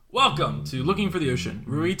Welcome to Looking for the Ocean,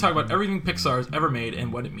 where we talk about everything Pixar has ever made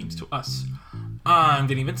and what it means to us. I'm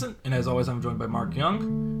Danny Vincent, and as always, I'm joined by Mark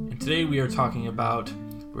Young. And today we're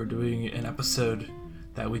doing an episode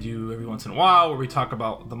that we do every once in a while, where we talk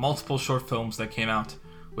about the multiple short films that came out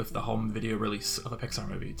with the home video release of a Pixar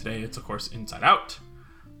movie. Today, it's of course Inside Out.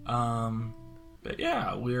 But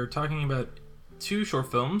yeah, we're talking about two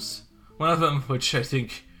short films. One of them, which I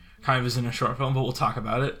think kind of isn't a short film, but we'll talk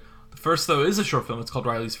about it. The first, though, is a short film. It's called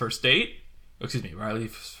Riley's First Date.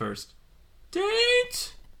 Riley's First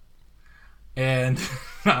Date. And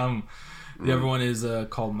the other one is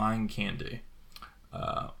called Mind Candy.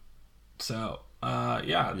 So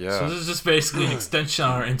this is just basically an extension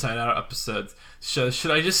on our Inside Out episodes.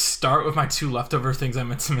 Should I just start with my two leftover things I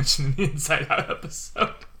meant to mention in the Inside Out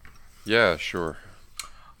episode? Yeah, sure.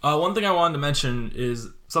 One thing I wanted to mention is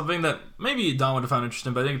something that maybe Don would have found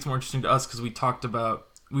interesting, but I think it's more interesting to us because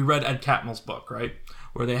we read Ed Catmull's book, right?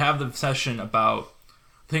 Where they have the session about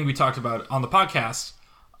the thing we talked about on the podcast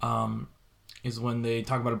is when they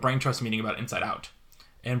talk about a brain trust meeting about Inside Out.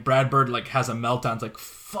 And Brad Bird has a meltdown. It's like,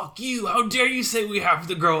 fuck you. How dare you say we have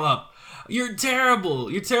to grow up? You're terrible.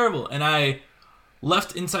 You're terrible. And I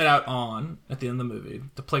left Inside Out on at the end of the movie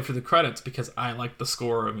to play for the credits because I like the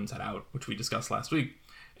score of Inside Out, which we discussed last week.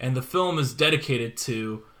 And the film is dedicated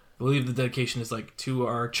to, I believe the dedication is to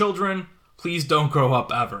our children. Please don't grow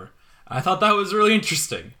up ever. I thought that was really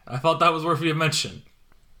interesting. I thought that was worth a mention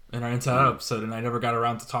in our Inside Out episode, and I never got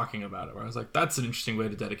around to talking about it. Where I was like, that's an interesting way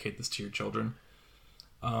to dedicate this to your children.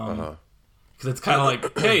 Because it's kind of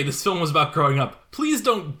like, hey, this film was about growing up. Please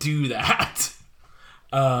don't do that.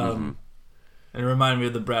 And it reminded me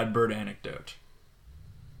of the Brad Bird anecdote.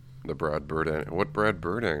 The Brad Bird what Brad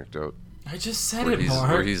Bird anecdote? I just said it, Mark.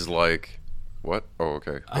 Where he's like, what? Oh,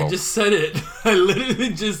 okay. Well, I just said it. I literally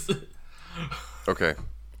just... Okay.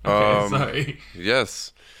 Sorry.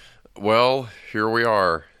 Yes. Well, here we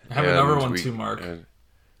are. I have another one too, Mark.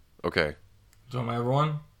 Okay. Do you want my other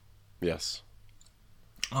one? Yes.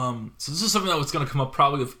 So this is something that was going to come up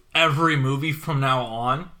probably with every movie from now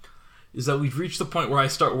on, is that we've reached the point where I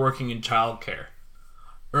start working in childcare.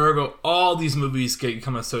 Ergo, all these movies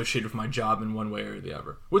become associated with my job in one way or the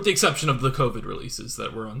other, with the exception of the COVID releases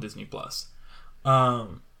that were on Disney+.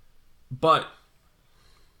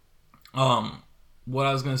 What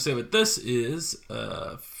I was going to say with this is,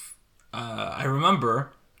 I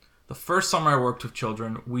remember the first summer I worked with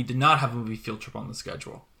children, we did not have a movie field trip on the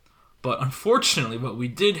schedule. But unfortunately, what we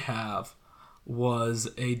did have was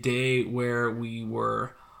a day where we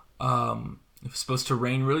were, it was supposed to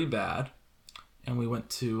rain really bad, and we went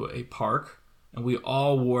to a park, and we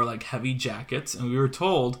all wore heavy jackets, and we were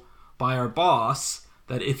told by our boss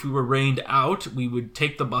that if we were rained out, we would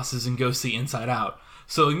take the buses and go see Inside Out.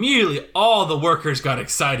 So immediately, all the workers got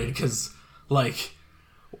excited because,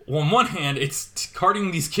 on one hand, it's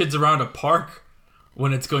carting these kids around a park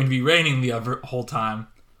when it's going to be raining the whole time.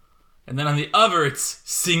 And then on the other, it's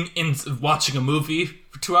watching a movie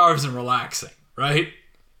for 2 hours and relaxing, right?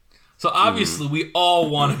 So obviously, we all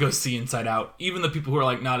want to go see Inside Out. Even the people who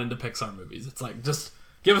are, not into Pixar movies. It's just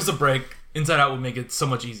give us a break. Inside Out would make it so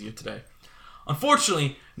much easier today.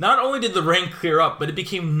 Unfortunately, not only did the rain clear up, but it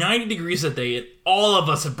became 90 degrees that day, and all of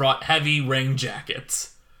us had brought heavy rain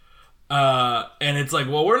jackets. And it's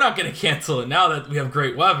well, we're not going to cancel it now that we have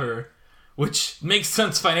great weather, which makes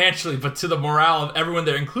sense financially, but to the morale of everyone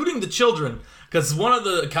there, including the children, because one of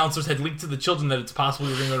the counselors had linked to the children that it's possible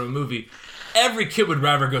we were going to go to a movie. Every kid would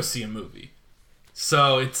rather go see a movie.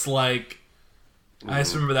 So it's I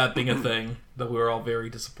just remember that being a thing that we were all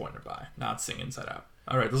very disappointed by, not seeing Inside Out.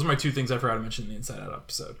 All right, those are my two things I forgot to mention in the Inside Out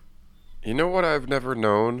episode. You know what I've never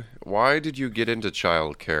known? Why did you get into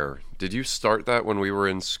childcare? Did you start that when we were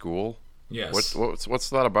in school? Yes. What's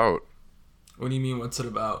that about? What do you mean, what's it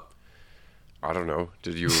about? I don't know.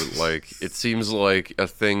 Did you, it seems like a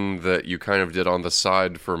thing that you kind of did on the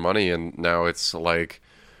side for money, and now it's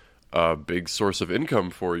a big source of income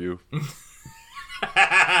for you.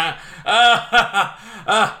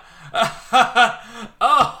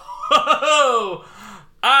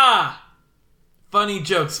 Funny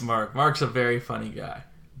jokes, Mark. Mark's a very funny guy.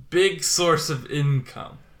 Big source of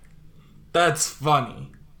income. That's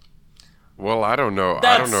funny. Well, I don't know.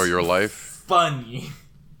 I don't know your life. Funny.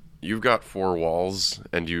 You've got four walls,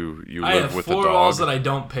 and you I live have with a dog. 4 walls that I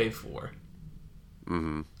don't pay for.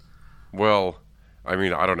 Mm-hmm. Well, I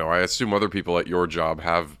mean, I don't know. I assume other people at your job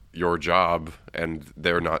have your job, and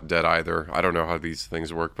they're not dead either. I don't know how these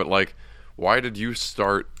things work, but why did you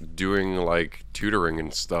start doing tutoring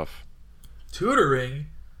and stuff? Tutoring?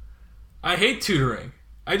 I hate tutoring.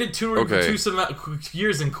 I did tutoring for 2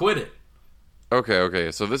 years and quit it.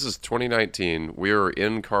 Okay. So this is 2019. We are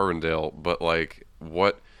in Carbondale, but like,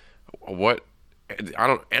 what? I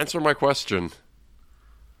don't answer my question.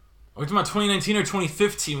 Are we talking about 2019 or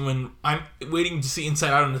 2015 when I'm waiting to see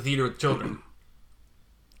Inside Out in the theater with children?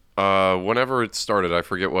 Whenever it started, I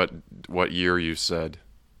forget what year you said.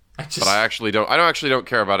 But I actually don't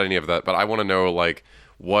care about any of that. But I want to know like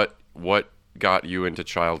what got you into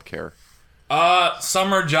childcare.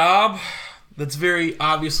 Summer job. That's very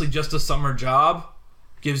obviously just a summer job.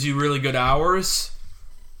 Gives you really good hours.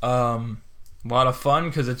 A lot of fun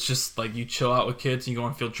because it's just like you chill out with kids and you go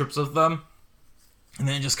on field trips with them. And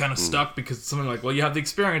then it just kind of stuck because it's something like, well, you have the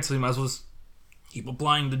experience, so you might as well just keep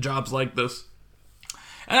applying to jobs like this.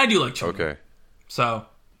 And I do like children. Okay. So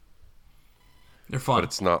they're fun. But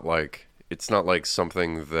it's not like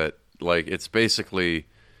something that like it's basically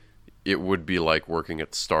it would be like working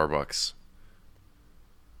at Starbucks.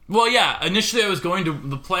 Well, yeah. Initially,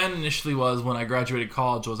 the plan initially was when I graduated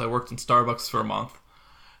college was I worked in Starbucks for a month.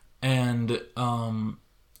 And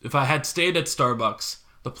if I had stayed at Starbucks,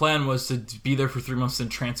 the plan was to be there for 3 months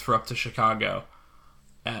and transfer up to Chicago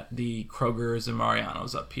at the Kroger's and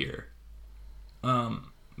Mariano's up here.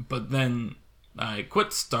 But then I quit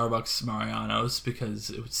Starbucks Mariano's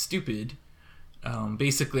because it was stupid.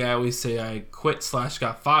 Basically, I always say I quit /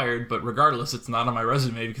 got fired, but regardless, it's not on my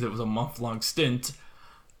resume because it was a month-long stint.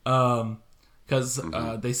 Because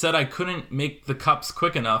they said I couldn't make the cups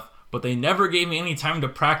quick enough, but they never gave me any time to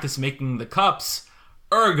practice making the cups.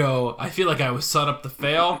 Ergo, I feel like I was set up to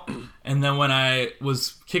fail. And then when I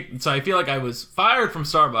was kicked, so I feel like I was fired from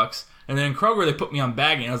Starbucks. And then in Kroger, they put me on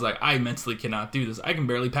bagging. I was like, I mentally cannot do this. I can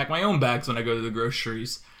barely pack my own bags when I go to the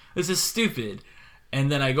groceries. This is stupid.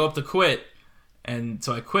 And then I go up to quit. And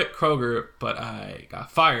so I quit Kroger, but I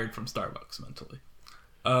got fired from Starbucks mentally.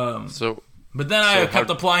 But then I kept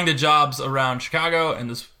applying to jobs around Chicago, and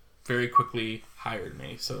this very quickly hired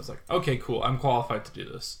me. So it's like, okay, cool. I'm qualified to do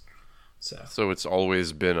this. So it's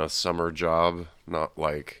always been a summer job, not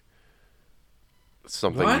like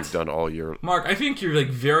something you've done all year. Mark, I think you're like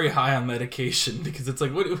very high on medication because it's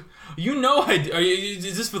like, what? You know,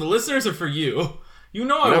 is this for the listeners or for you? You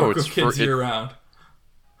know, I work with kids year round.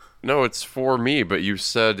 No, it's for me. But you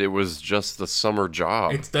said it was just the summer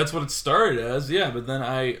job. That's what it started as, yeah. But then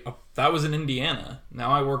that was in Indiana.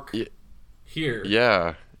 Now I work here.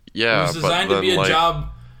 Yeah. It was designed to be a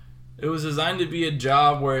job. It was designed to be a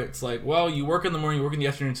job where it's like, well, you work in the morning, you work in the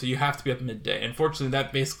afternoon, so you have to be up midday. Unfortunately,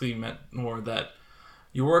 that basically meant more that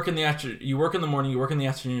you work in the morning, you work in the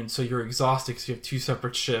afternoon, so you're exhausted because you have 2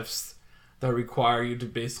 separate shifts that require you to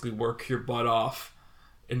basically work your butt off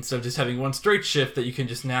instead of just having one straight shift that you can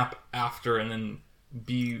just nap after and then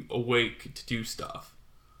be awake to do stuff.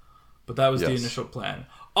 But that was the initial plan.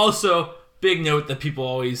 Also, big note that people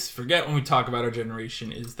always forget when we talk about our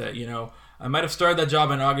generation is that, you know, I might have started that job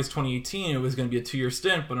in August 2018. It was going to be a 2-year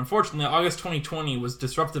stint, but unfortunately, August 2020 was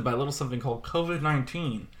disrupted by a little something called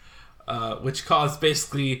COVID-19, which caused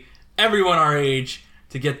basically everyone our age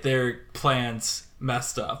to get their plans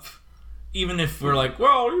messed up. Even if we're like,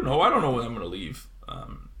 well, you know, I don't know when I'm going to leave.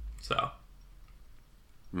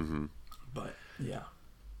 But, yeah.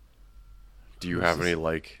 Do you have any,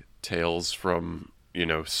 like, tales from, you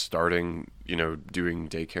know, starting, you know, doing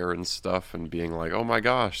daycare and stuff and being like, oh my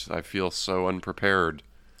gosh, I feel so unprepared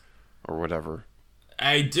or whatever?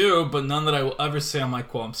 I do, but none that I will ever say on my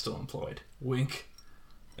quote, I'm still employed. Wink.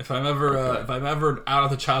 If I'm ever out of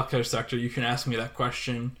the childcare sector, you can ask me that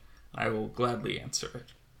question. I will gladly answer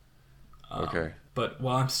it. Okay. But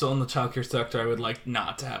while I'm still in the childcare sector, I would like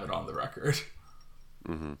not to have it on the record.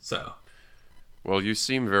 Mm-hmm. So. Well, you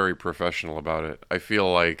seem very professional about it. I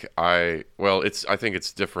feel like I think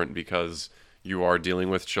it's different because you are dealing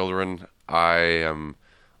with children. I am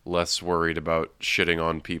less worried about shitting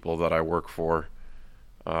on people that I work for.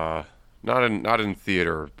 Not in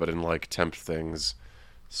theater, but in like temp things.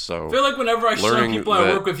 So I feel like whenever I shit on people I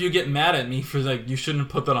work with, you get mad at me for like, you shouldn't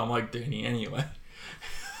put that on Mike Danny anyway.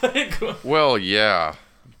 Well, yeah,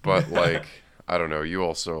 but like, I don't know. You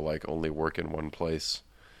also like only work in one place,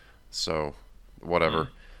 so whatever.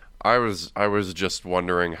 I was just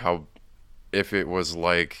wondering if it was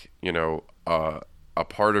like, you know, a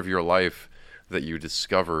part of your life that you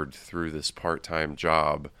discovered through this part-time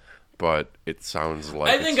job, but it sounds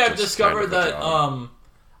like I think I've discovered that.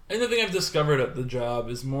 I think I've discovered at the job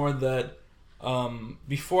is more that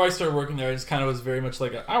before I started working there, I just kind of was very much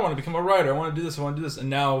like, I want to become a writer. I want to do this. And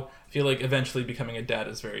now I feel like eventually becoming a dad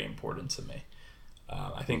is very important to me.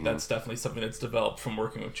 I think that's definitely something that's developed from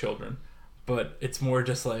working with children. But it's more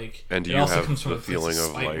just like... And do you have the feeling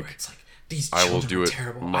of like, it's like, these I will do it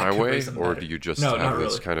terrible. my way? Or do you just have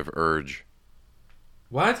this kind of urge?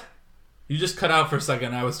 What? You just cut out for a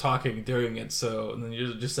second. I was talking during it, and then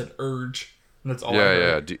you just said urge, and that's all.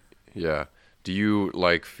 Yeah. Do you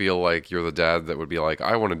like feel like you're the dad that would be like,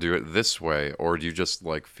 I want to do it this way, or do you just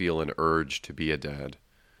like feel an urge to be a dad?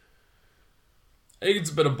 I think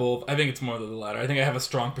it's a bit of both. I think it's more of the latter. I think I have a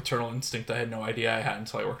strong paternal instinct I had no idea I had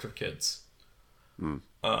until I worked with kids. Okay.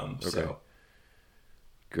 So.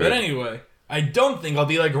 Good. But anyway, I don't think I'll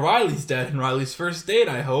be like Riley's dad in Riley's first date,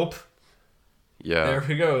 I hope. Yeah. There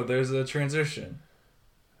we go. There's a transition.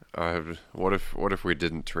 What if we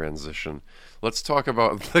didn't transition? Let's talk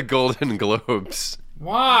about the Golden Globes.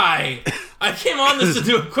 Why? I came on this to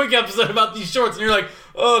do a quick episode about these shorts, and you're like,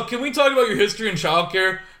 oh, can we talk about your history in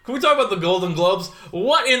childcare? Can we talk about the Golden Globes?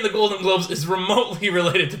 What in the Golden Globes is remotely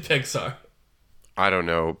related to Pixar? I don't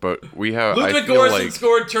know, but we have... Ludwig Göransson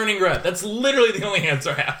scored Turning Red. That's literally the only answer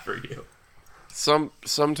I have for you.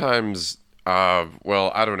 Sometimes,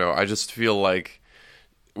 well, I don't know. I just feel like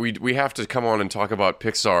we have to come on and talk about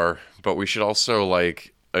Pixar, but we should also,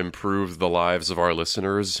 like, improve the lives of our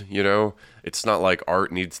listeners, you know? It's not like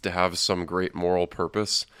art needs to have some great moral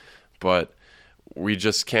purpose, but we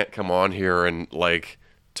just can't come on here and, like,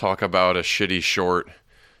 talk about a shitty short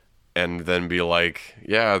and then be like,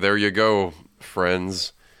 yeah, there you go,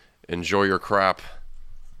 friends. Enjoy your crap.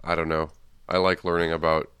 I don't know. I like learning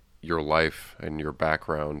about your life and your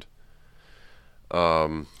background.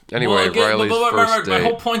 Anyway, well, again, Riley's first date. My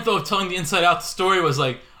whole point, though, of telling the Inside Out story was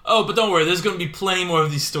like, oh, but don't worry, there's going to be plenty more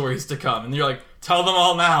of these stories to come. And you're like, tell them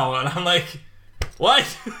all now. And I'm like, what?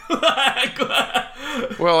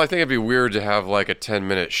 Well, I think it'd be weird to have like a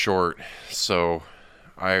 10-minute short. So,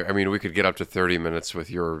 I mean, we could get up to 30 minutes with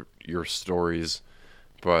your stories,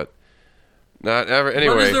 but not ever.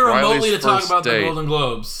 Anyway, what is there remotely to talk about date. The Golden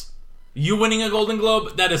Globes? You winning a Golden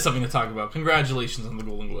Globe? That is something to talk about. Congratulations on the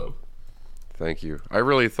Golden Globe. Thank you. I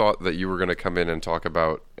really thought that you were going to come in and talk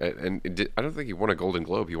about, and I don't think you won a Golden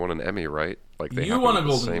Globe. You won an Emmy, right? Like they won a at the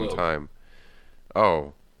Golden same Globe. time.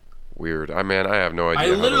 Oh, weird. I have no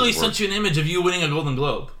idea. I literally sent you an image of you winning a Golden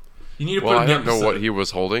Globe. You need to put it in the episode. I didn't know what he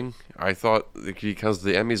was holding. I thought because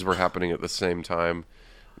the Emmys were happening at the same time,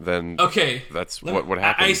 then that's what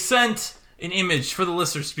happened. I sent an image for the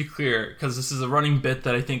listeners to be clear, because this is a running bit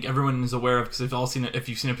that I think everyone is aware of, because they've all seen it. If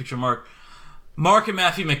you've seen a picture of Mark and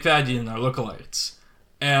Matthew McFadden are lookalikes,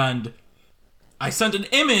 and I sent an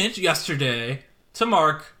image yesterday to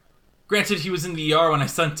Mark. Granted, he was in the ER when I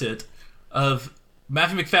sent it, of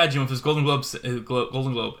Matthew McFadden with his Golden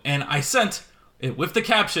Globe, and I sent it with the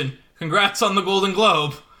caption, "Congrats on the Golden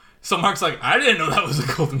Globe." So Mark's like, I didn't know that was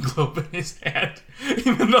a Golden Globe in his hand,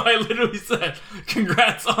 even though I literally said,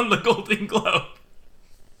 "Congrats on the Golden Globe."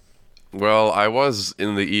 Well, I was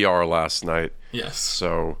in the ER last night. Yes.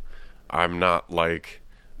 So I'm not like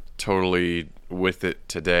totally with it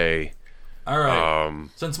today. All right.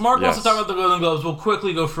 Since Mark wants to talk about the Golden Globes, we'll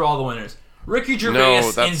quickly go through all the winners. Ricky Gervais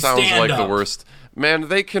No, that in sounds stand-up. like the worst. Man,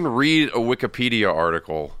 they can read a Wikipedia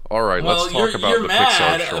article. All right, Well, let's talk about you're the mad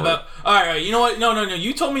Pixar short. about. All right, you know what? No.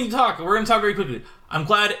 You told me to talk. We're going to talk very quickly. I'm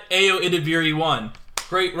glad Ayo Idibiri won.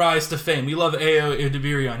 Great rise to fame. We love Ayo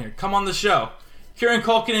Idibiri on here. Come on the show. Kieran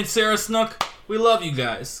Culkin and Sarah Snook, we love you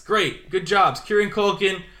guys. Great. Good jobs. Kieran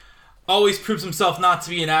Culkin always proves himself not to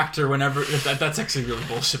be an actor whenever... That's actually really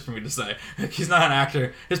bullshit for me to say. He's not an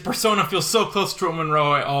actor. His persona feels so close to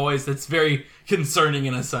Monroe always. That's very concerning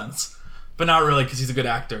in a sense. But not really, because he's a good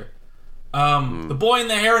actor. The Boy and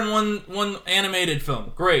the Heron won animated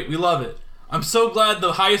film. Great. We love it. I'm so glad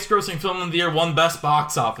the highest grossing film of the year won Best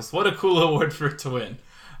Box Office. What a cool award for it to win.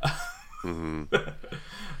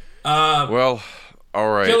 Well, all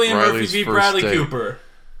right. Cillian Murphy Riley's v. first Bradley date. Cooper.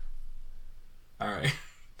 All right.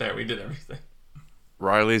 There, we did everything.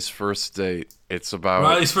 Riley's first date. It's about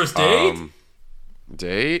Riley's first date?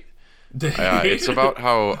 Date? Date? It's about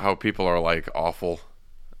how people are like awful.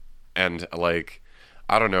 And like,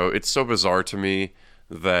 I don't know. It's so bizarre to me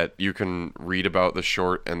that you can read about the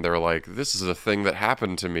short and they're like, this is a thing that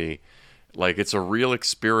happened to me. Like, it's a real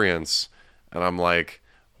experience. And I'm like,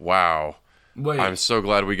 wow. Wait. I'm so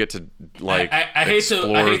glad we get to like I hate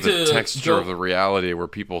explore to the texture of the reality where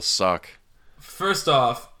people suck. First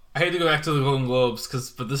off, I hate to go back to the Golden Globes,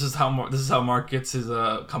 but this is how Mark gets his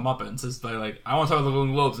comeuppance, is by like, I want to talk about the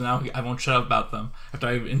Golden Globes, and now I won't shut up about them after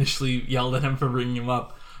I initially yelled at him for bringing them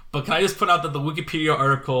up. But can I just point out that the Wikipedia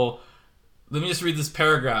article? Let me just read this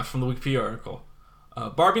paragraph from the Wikipedia article.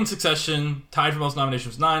 Barbie in Succession tied for most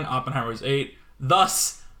nominations with 9. Oppenheimer was 8.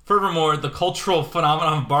 Thus, furthermore, the cultural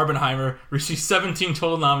phenomenon of Barbenheimer received 17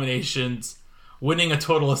 total nominations, winning a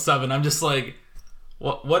total of 7. I'm just like,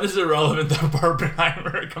 what is irrelevant that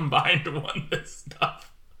Barbenheimer combined won this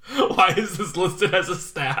stuff? Why is this listed as a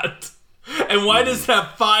stat? And why does it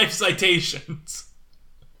have 5 citations?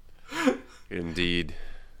 Indeed.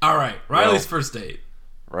 All right, Riley's first date.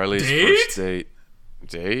 Riley's first date.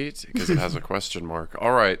 Date? Because it has a question mark.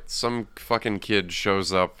 All right, some fucking kid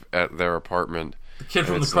shows up at their apartment. The kid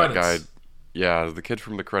from the credits. The kid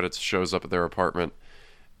from the credits shows up at their apartment,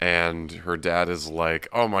 and her dad is like,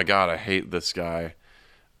 "Oh my god, I hate this guy."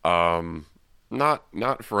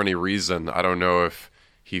 Not for any reason. I don't know if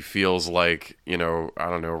he feels like, I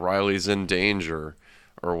don't know, Riley's in danger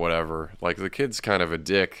or whatever. Like, the kid's kind of a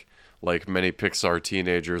dick, like many Pixar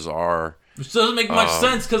teenagers are. Which doesn't make much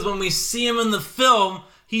sense, because when we see him in the film,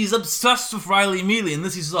 he's obsessed with Riley immediately, and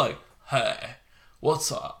this he's like, "Hey,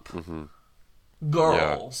 what's up? Mm-hmm.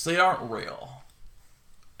 Girls, they aren't real."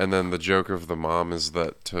 And then the joke of the mom is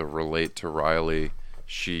that to relate to Riley,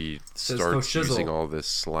 she starts using all this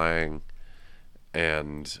slang,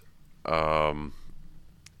 and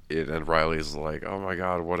Riley's like, "Oh my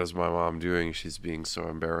god, what is my mom doing? She's being so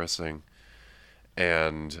embarrassing."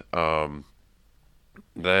 And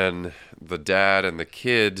then the dad and the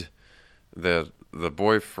kid, the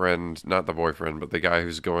boyfriend, not the boyfriend, but the guy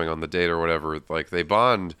who's going on the date or whatever, like, they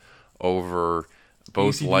bond over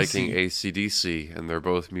both AC/DC. liking AC/DC, and they're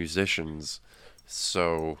both musicians.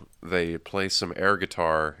 So they play some air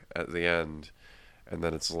guitar at the end, and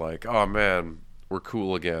then it's like, oh man, we're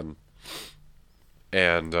cool again.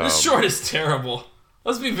 And this short is terrible.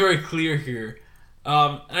 Let's be very clear here.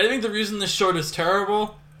 And I think the reason this short is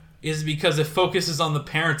terrible is because it focuses on the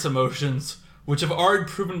parents' emotions, which have already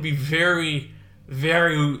proven to be very,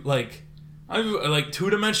 very, like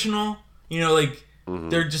two-dimensional.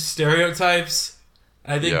 They're just stereotypes.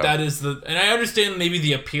 I think that is and I understand maybe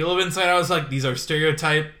the appeal of Inside Out is like, these are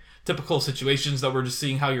typical situations that we're just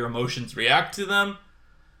seeing how your emotions react to them.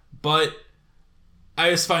 But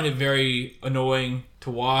I just find it very annoying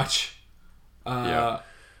to watch. Well,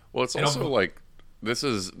 it's also like, this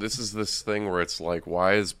is this thing where it's like,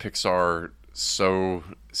 why is Pixar so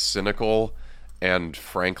cynical and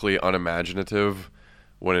frankly unimaginative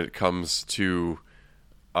when it comes to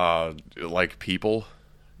like people,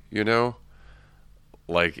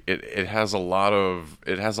 Like, it has a lot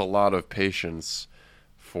of patience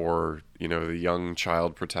for, the young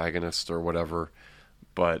child protagonist or whatever,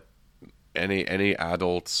 but any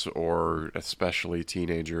adults, or especially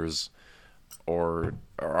teenagers, or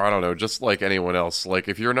I don't know, just like anyone else, like,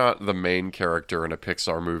 if you're not the main character in a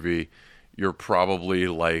Pixar movie, you're probably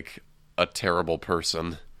like a terrible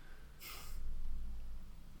person.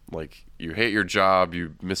 Like, you hate your job,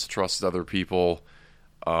 you mistrust other people,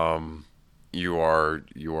 you are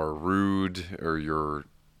rude, or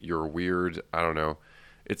you're weird. I don't know.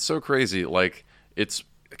 It's so crazy. Like, it's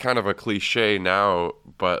kind of a cliche now,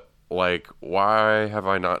 but like, why have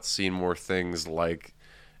I not seen more things like,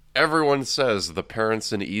 everyone says the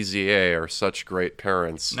parents in Easy A are such great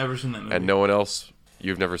parents. Never seen that movie. And no one else.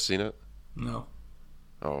 You've never seen it? No.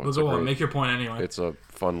 Oh, go on. Make your point anyway. It's a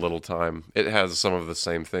fun little time. It has some of the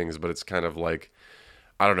same things, but it's kind of like,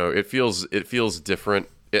 I don't know. It feels different.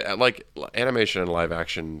 Like, animation and live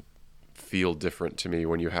action feel different to me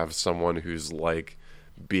when you have someone who's like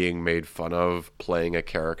being made fun of playing a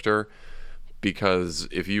character, because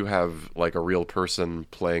if you have like a real person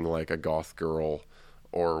playing like a goth girl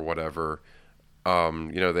or whatever,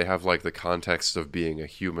 they have like the context of being a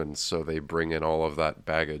human, so they bring in all of that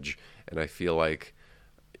baggage, and I feel like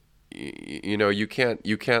you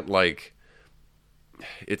can't like,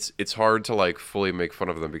 it's hard to like fully make fun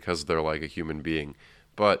of them because they're like a human being.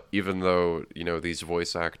 But even though, these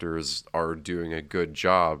voice actors are doing a good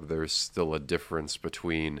job, there's still a difference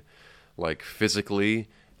between, like, physically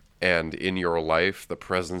and in your life, the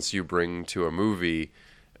presence you bring to a movie,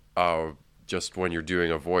 just when you're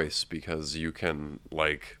doing a voice, because you can,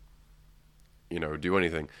 like, do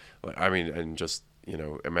anything. I mean, and just,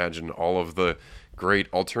 imagine all of the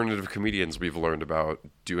great alternative comedians we've learned about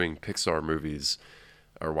doing Pixar movies,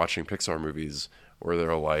 or watching Pixar movies, where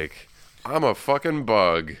they're like, I'm a fucking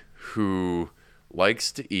bug who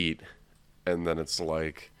likes to eat, and then it's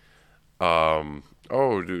like,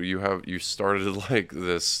 you started like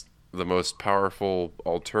the most powerful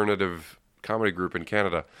alternative comedy group in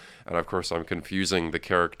Canada, and of course I'm confusing the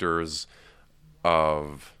characters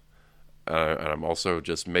of, and I'm also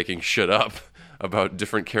just making shit up about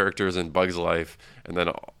different characters in Bug's life, and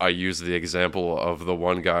then I use the example of the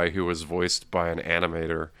one guy who was voiced by an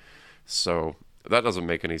animator, so that doesn't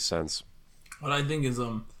make any sense. What I think is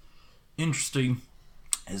interesting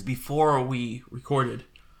is, before we recorded,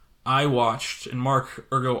 I watched, and Mark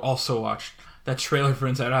Ergo also watched, that trailer for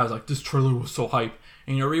Inside Out. I was like, this trailer was so hype.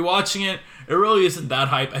 And you're rewatching it, it really isn't that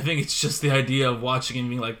hype. I think it's just the idea of watching it and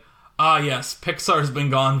being like, Ah, yes, Pixar has been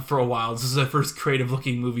gone for a while. This is their first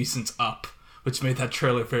creative-looking movie since Up, which made that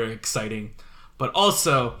trailer very exciting. But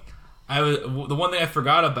also, the one thing I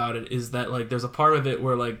forgot about it is that like there's a part of it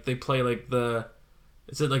where like they play like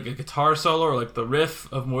is it like a guitar solo or like the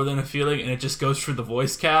riff of More Than a Feeling, and it just goes through the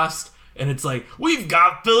voice cast, and it's like, we've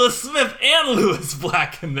got Phyllis Smith and Lewis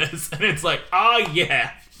Black in this, and it's like, oh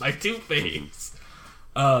yeah, my two faves.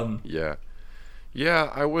 Yeah.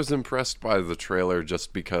 Yeah, I was impressed by the trailer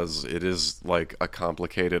just because it is like a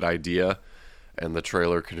complicated idea, and the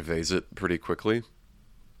trailer conveys it pretty quickly.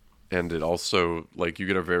 And it also, like, you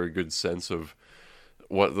get a very good sense of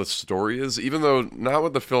what the story is, even though not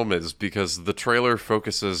what the film is, because the trailer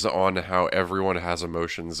focuses on how everyone has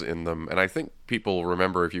emotions in them. And I think people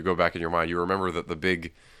remember, if you go back in your mind, you remember that the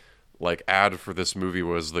big, like, ad for this movie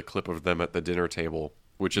was the clip of them at the dinner table,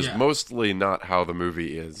 which is mostly not how the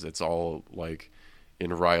movie is. It's all, like,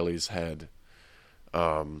 in Riley's head.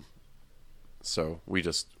 So we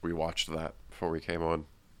watched that before we came on.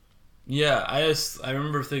 Yeah, I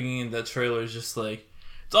remember thinking that trailer is just like,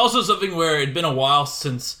 it's also something where it'd been a while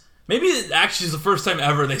since, maybe it actually is the first time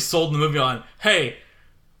ever they sold the movie on, hey,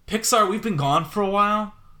 Pixar, we've been gone for a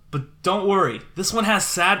while, but don't worry, this one has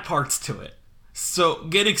sad parts to it. So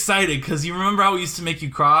get excited, because you remember how it used to make you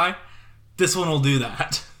cry? This one will do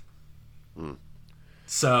that.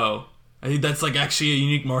 So I think that's like actually a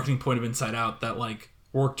unique marketing point of Inside Out that like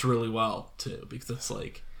worked really well too, because it's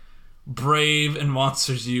like Brave and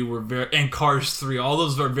Monsters U were and Cars 3, all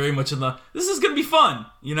those were very much in this is gonna be fun,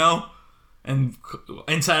 you know? And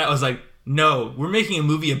Inside Out was like, no, we're making a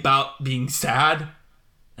movie about being sad,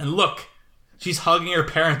 and look, she's hugging her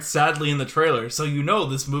parents sadly in the trailer, so you know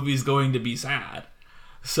this movie is going to be sad.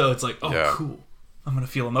 So it's like, oh, cool, I'm gonna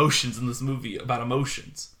feel emotions in this movie about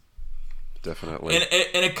emotions. Definitely. And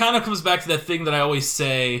it kind of comes back to that thing that I always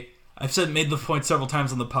say, made the point several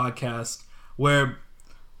times on the podcast, where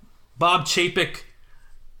Bob Chapek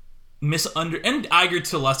and Iger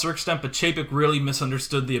to a lesser extent, but Chapek really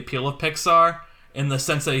misunderstood the appeal of Pixar in the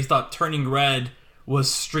sense that he thought Turning Red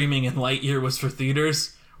was streaming and Lightyear was for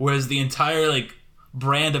theaters, whereas the entire like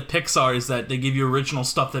brand of Pixar is that they give you original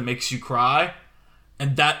stuff that makes you cry,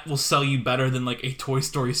 and that will sell you better than like a Toy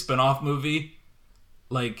Story spin-off movie.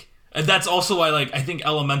 Like, and that's also why like I think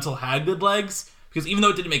Elemental had good legs, because even though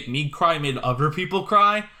it didn't make me cry, it made other people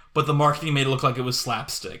cry, but the marketing made it look like it was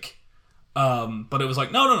slapstick. But it was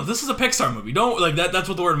like, no, this is a Pixar movie. Don't like that. That's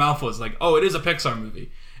what the word mouth was like. Oh, it is a Pixar movie,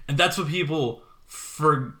 and that's what people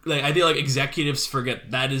I feel like executives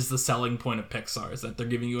forget. That is the selling point of Pixar, is that they're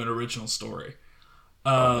giving you an original story.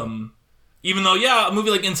 Even though, a movie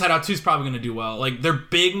like Inside Out 2 is probably going to do well. Like their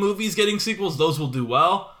big movies getting sequels, those will do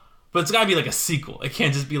well, but it's got to be like a sequel. It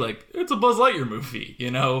can't just be like it's a Buzz Lightyear movie,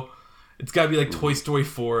 you know. It's got to be like Toy Story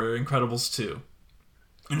 4 or Incredibles 2.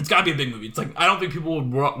 And it's got to be a big movie. It's like, I don't think people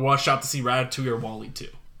would rush out to see Ratatouille or WALL-E 2.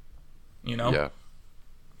 You know? Yeah.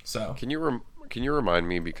 So. Can you remind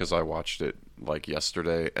me, because I watched it like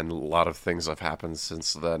yesterday and a lot of things have happened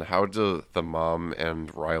since then, how do the mom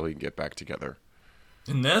and Riley get back together?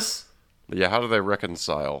 In this? Yeah, how do they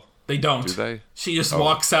reconcile? They don't. Do they? She just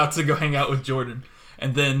walks out to go hang out with Jordan.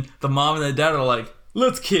 And then the mom and the dad are like,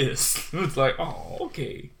 let's kiss. And it's like, oh,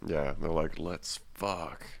 okay. Yeah, they're like, let's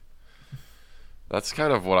fuck. That's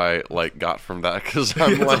kind of what I like got from that, because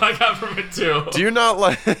I'm That's like, what I got from it too. Do you not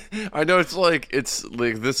like? I know it's like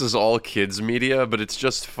this is all kids media, but it's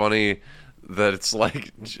just funny that it's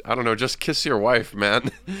like, I don't know, just kiss your wife,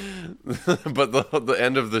 man. But the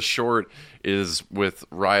end of the short is with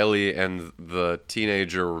Riley and the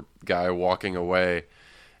teenager guy walking away,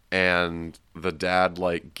 and the dad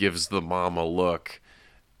like gives the mom a look,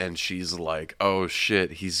 and she's like, oh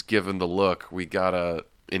shit, he's given the look, we gotta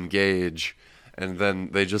engage. And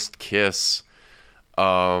then they just kiss.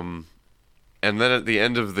 And then at the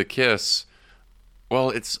end of the kiss, well,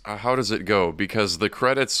 it's how does it go? Because the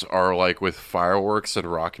credits are like with fireworks and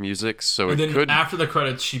rock music, so and it then could. After the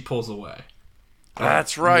credits, she pulls away.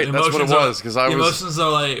 That's right. That's what it was. Because her emotions are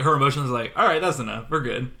like, all right, that's enough. We're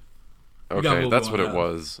good. Okay, that's what it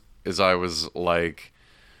was. I was like,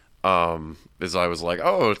 oh,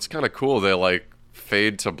 it's kind of cool. They like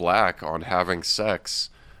fade to black on having sex.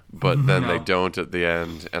 But then they don't at the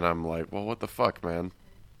end, and I'm like, well, what the fuck, man?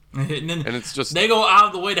 And it's just... They go out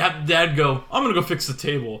of the way to have the dad go, I'm gonna go fix the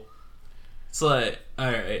table. It's like,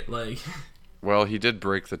 alright, like... Well, he did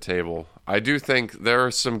break the table. I do think there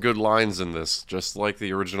are some good lines in this, just like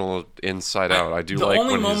the original Inside Out. I do like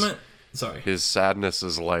when his sadness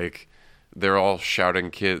is like, they're all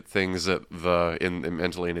shouting things at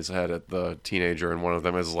mentally in his head at the teenager, and one of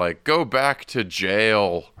them is like, go back to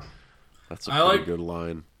jail. That's a pretty good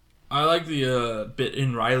line. I like the bit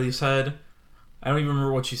in Riley's head. I don't even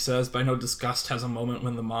remember what she says, but I know Disgust has a moment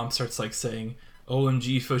when the mom starts like saying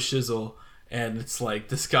 "OMG for shizzle," and it's like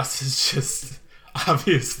Disgust is just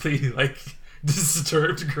obviously like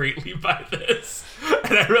disturbed greatly by this,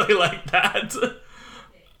 and I really like that.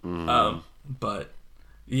 But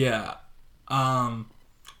yeah, what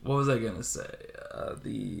was I gonna say?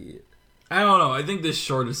 I don't know. I think this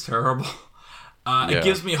short is terrible. It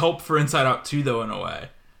gives me hope for Inside Out 2, though, in a way,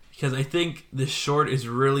 because I think this short is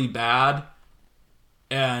really bad,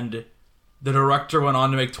 and the director went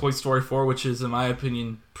on to make Toy Story 4, which is, in my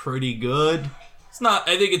opinion, pretty good.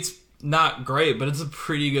 I think it's not great, but it's a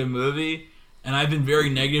pretty good movie, and I've been very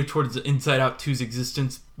negative towards Inside Out 2's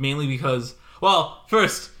existence, mainly because, well,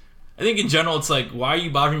 first, I think in general it's like, why are you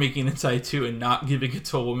bothering making Inside 2 and not giving it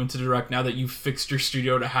to a woman to direct now that you've fixed your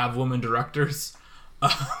studio to have women directors?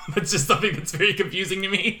 That's just something that's very confusing to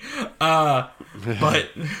me. But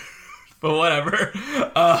whatever.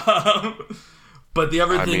 But the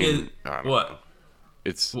other thing is... what?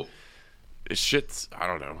 It's shit. I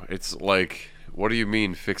don't know. It's like... What do you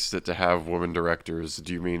mean fixed it to have women directors?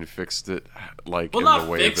 Do you mean fixed it like in the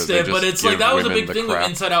way that they just give but it's like that was a big thing with crap?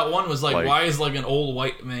 Inside Out 1 was like why is like an old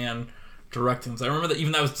white man directing this? I remember that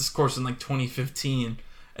even that was discourse in like 2015,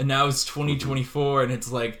 and now it's 2024, and it's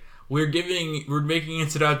like we're making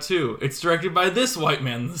Inside Out 2. It's directed by this white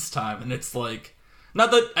man this time, and it's like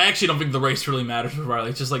not that I actually don't think the race really matters with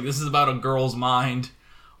Riley. It's just like this is about a girl's mind.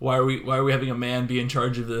 Why are we having a man be in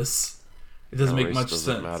charge of this? It doesn't make much sense.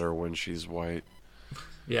 Doesn't matter when she's white.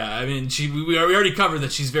 Yeah, I mean, we already covered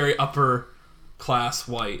that she's very upper class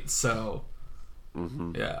white, so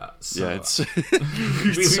yeah. So, yeah, it's so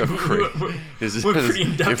crazy. We're pretty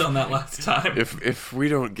in depth on that last time. If we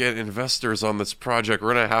don't get investors on this project,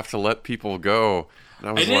 we're gonna have to let people go. And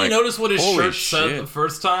I didn't notice what his shirt said the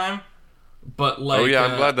first time, but like, oh yeah,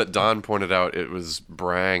 I'm glad that Don pointed out it was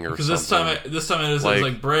Brang or something. Because this time it was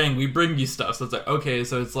like Brang, we bring you stuff. So it's like okay,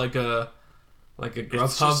 so it's like a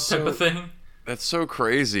Grubhub type of thing. That's so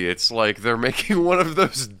crazy. It's like they're making one of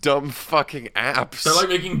those dumb fucking apps. They're like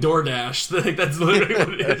making DoorDash. Like, that's literally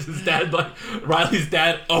what it is. His dad, Riley's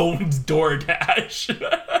dad owns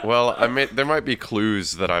DoorDash. Well, I mean, there might be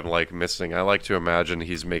clues that I'm like missing. I like to imagine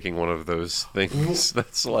he's making one of those things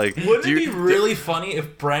that's like. Wouldn't it be really funny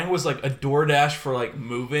if Brang was like a DoorDash for like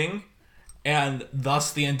moving? And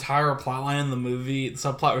thus the entire plotline in the movie, the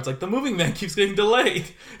subplot where it's like, the moving man keeps getting delayed.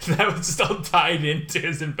 That was just all tied into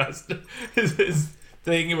his his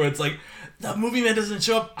thing where it's like, the moving man doesn't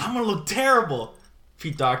show up, I'm going to look terrible.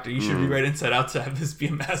 Pete Docter, you should rewrite Inside Out to have this be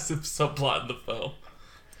a massive subplot in the film.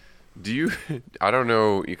 Do you, I don't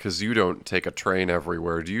know, because you don't take a train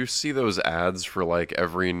everywhere. Do you see those ads for like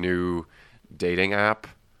every new dating app?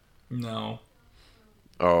 No.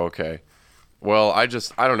 Oh, okay. Well, I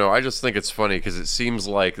don't know. I just think it's funny because it seems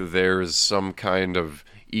like there's some kind of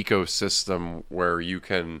ecosystem where you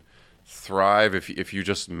can thrive if you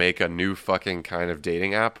just make a new fucking kind of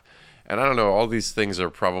dating app. And I don't know, all these things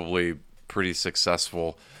are probably pretty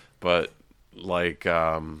successful, but like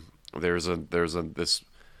there's this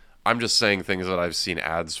I'm just saying things that I've seen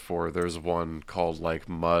ads for. There's one called like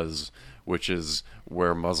Muzz, which is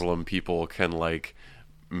where Muslim people can like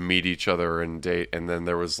meet each other and date. And then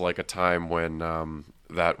there was like a time when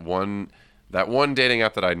that one dating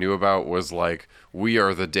app that I knew about was like, we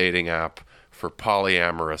are the dating app for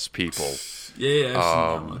polyamorous people. Yeah, I've seen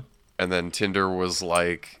that one. And then Tinder was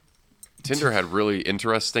like, Tinder had really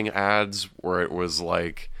interesting ads where it was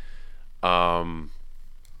like,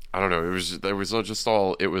 I don't know, it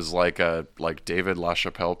was like David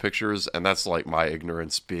LaChapelle pictures, and that's like my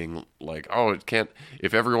ignorance being like, oh, it can't,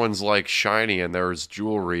 if everyone's like shiny and there's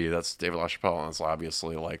jewelry, that's David LaChapelle, and it's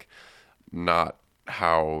obviously like not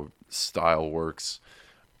how style works.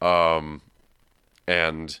 And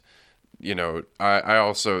you know, I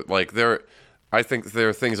also like I think there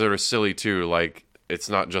are things that are silly too, like it's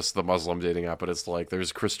not just the Muslim dating app, but it's like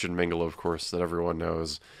there's Christian Mingle, of course, that everyone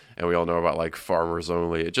knows. And we all know about like Farmers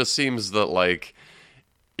Only. It just seems that like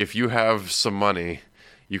if you have some money,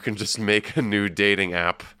 you can just make a new dating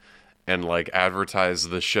app and like advertise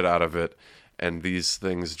the shit out of it. And these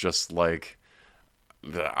things just like,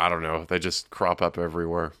 I don't know, they just crop up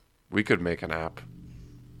everywhere. We could make an app.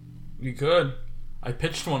 You could. I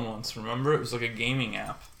pitched one once, remember? It was like a gaming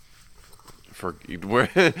app. For where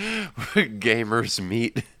gamers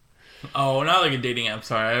meet. Oh, not like a dating app.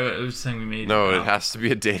 Sorry, I was saying we made. No, it has to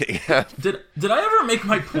be a dating app. Did I ever make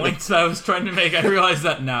my points that I was trying to make? I realize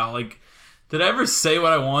that now. Like, did I ever say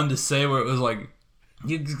what I wanted to say? Where it was like,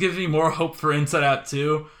 it gives me more hope for Inside Out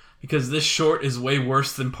 2 because this short is way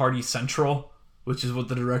worse than Party Central, which is what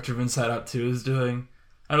the director of Inside Out 2 is doing.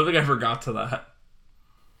 I don't think I ever got to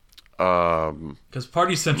that. Um, Because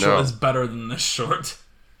Party Central No. is better than this short.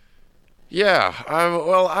 yeah,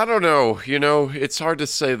 well, I don't know. You know, it's hard to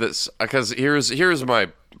say this because here's my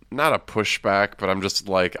not a pushback, but I'm just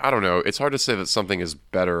like I don't know. It's hard to say that something is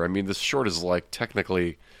better. I mean, this short is like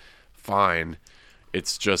technically fine.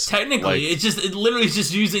 It's just Technically, like, it literally is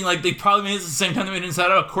just using, like, they probably made it at the same time they made Inside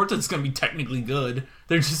Out. Of course it's going to be technically good.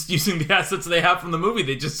 They're just using the assets they have from the movie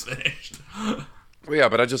they just finished. well, yeah,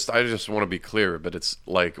 but I just want to be clear. But it's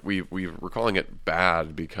like we're calling it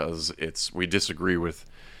bad because we disagree with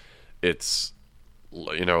its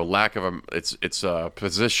lack of its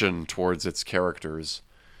position towards its characters.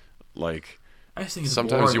 Like I just think it's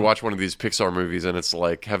sometimes boring. you watch one of these Pixar movies and it's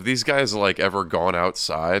like, have these guys like ever gone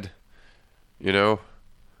outside? You know?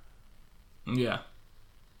 Yeah.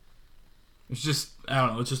 It's just, I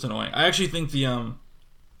don't know, it's just annoying. I actually think the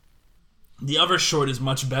other short is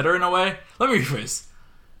much better in a way. Let me rephrase.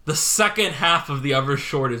 The second half of the other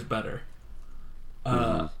short is better.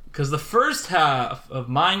 Because the first half of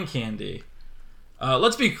Mind Candy,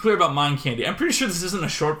 let's be clear about Mind Candy. I'm pretty sure this isn't a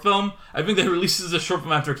short film. I think they released this as a short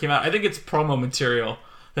film after it came out. I think it's promo material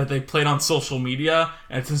that they played on social media.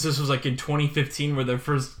 And since this was like in 2015 where they're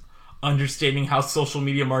first understanding how social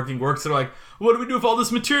media marketing works, they're like, what do we do with all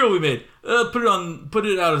this material we made? Put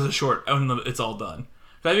it out as a short and it's all done.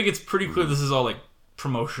 But I think it's pretty clear this is all like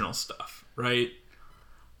promotional stuff, right?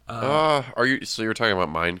 So you're talking about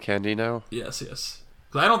Mind Candy now? Yes.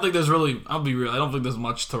 'Cause I don't think there's really, I'll be real, I don't think there's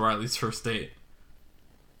much to Riley's first date.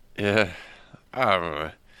 Yeah. I don't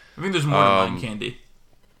know. I think there's more to Mind Candy.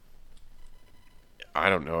 I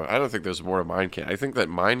don't know. I don't think there's more to Mind Candy. I think that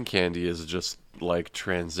Mind Candy is just like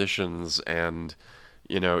transitions and,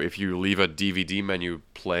 if you leave a DVD menu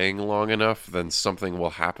playing long enough, then something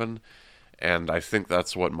will happen. And I think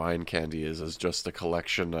that's what Mind Candy is just a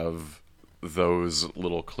collection of those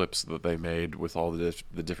little clips that they made with all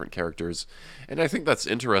the different characters. And I think that's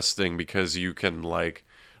interesting because you can like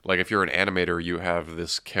if you're an animator, you have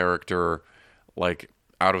this character like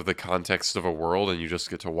out of the context of a world and you just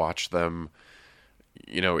get to watch them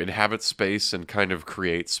inhabit space and kind of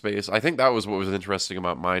create space. I think that was what was interesting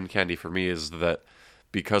about Mind Candy for me, is that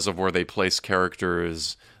because of where they place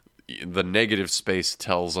characters, the negative space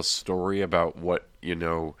tells a story about what,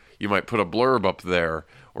 you might put a blurb up there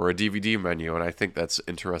or a DVD menu. And I think that's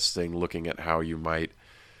interesting, looking at how you might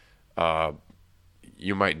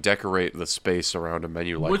decorate the space around a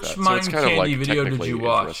menu like Which that. Mind so it's kind of Candy like video did technically you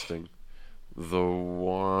watch? interesting. The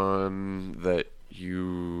one that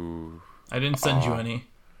you... I didn't send you any.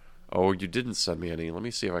 Oh, you didn't send me any. Let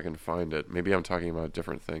me see if I can find it. Maybe I'm talking about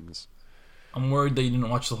different things. I'm worried that you didn't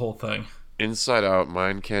watch the whole thing. Inside Out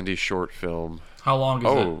Mind Candy short film. How long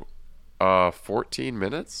is it? 14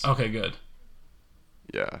 minutes? Okay, good.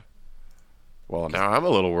 Yeah. Well, now I'm a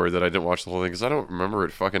little worried that I didn't watch the whole thing because I don't remember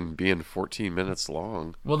it fucking being 14 minutes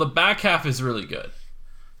long. Well, the back half is really good.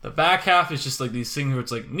 The back half is just like these things where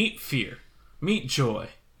it's like, meet fear, meet joy,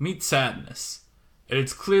 meet sadness. And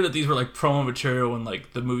it's clear that these were like promo material when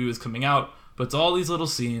like the movie was coming out, but it's all these little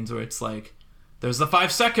scenes where it's like, there's the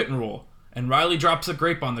 5-second rule, and Riley drops a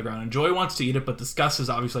grape on the ground, and Joy wants to eat it, but this Gus is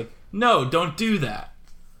obviously like, no, don't do that.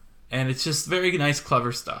 And it's just very nice,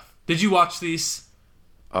 clever stuff. Did you watch these?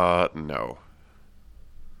 No.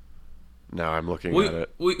 Now I'm looking at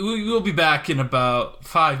it. We will be back in about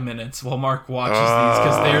 5 minutes while Mark watches these,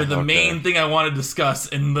 because they're the main thing I want to discuss,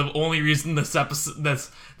 and the only reason this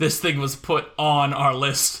thing was put on our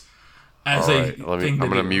list as All a right, thing. I'm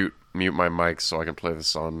gonna mute my mic so I can play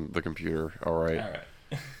this on the computer. All right.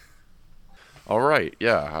 All right.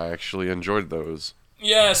 Yeah, I actually enjoyed those.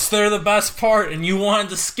 Yes, they're the best part, and you wanted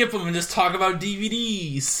to skip them and just talk about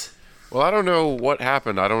DVDs. Well, I don't know what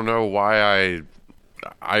happened. I don't know why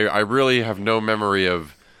I really have no memory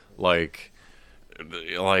of like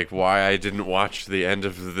why I didn't watch the end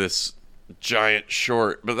of this giant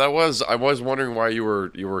short. But I was wondering why you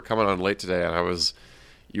were coming on late today, and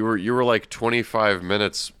you were like 25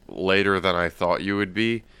 minutes later than I thought you would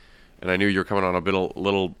be. And I knew you were coming on a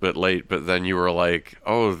little bit late, but then you were like,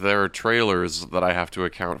 "Oh, there are trailers that I have to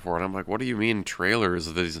account for." And I'm like, "What do you mean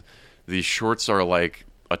trailers? These shorts are like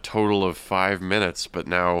a total of 5 minutes, but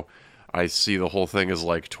now I see the whole thing is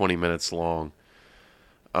like 20 minutes long."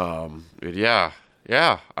 Yeah,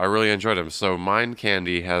 I really enjoyed them. So Mind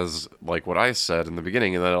Candy has like what I said in the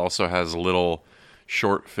beginning, and then it also has little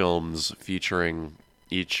short films featuring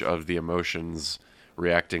each of the emotions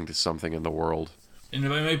reacting to something in the world. and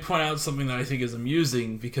if I may point out something that I think is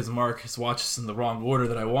amusing, because Mark has watched this in the wrong order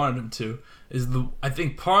that I wanted him to, I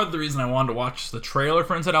think part of the reason I wanted to watch the trailer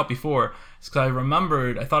for Inside Out before is because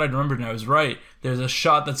I thought I'd remembered and I was right. There's a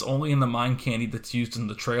shot that's only in the Mind Candy that's used in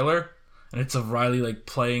the trailer, and it's of Riley, like,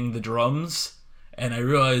 playing the drums, and I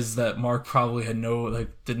realized that Mark probably had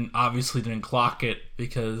didn't clock it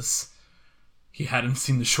because he hadn't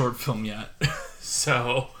seen the short film yet.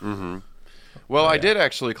 So... Mm-hmm. Well, I did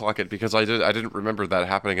actually clock it because I didn't remember that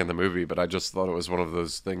happening in the movie, but I just thought it was one of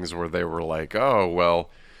those things where they were like, oh, well,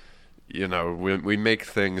 you know, we make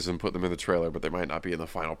things and put them in the trailer, but they might not be in the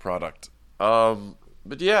final product. But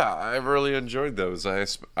yeah, I really enjoyed those. I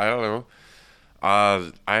don't know.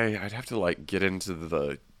 I'd have to, like, get into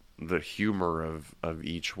the humor of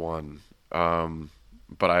each one.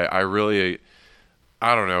 But I really...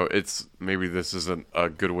 I don't know. Maybe this isn't a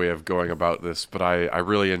good way of going about this, but I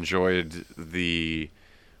really enjoyed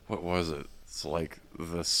what was it? It's like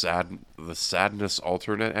the sadness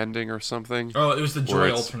alternate ending or something. Oh, it was the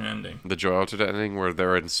joy alternate ending. The joy alternate ending where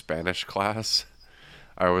they're in Spanish class.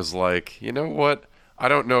 I was like, you know what? I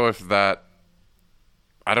don't know if that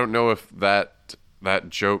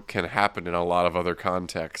joke can happen in a lot of other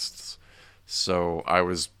contexts. So I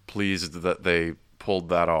was pleased that they pulled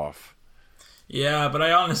that off. Yeah, but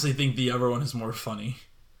I honestly think the other one is more funny,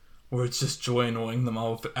 where it's just Joy annoying them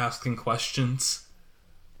all with asking questions.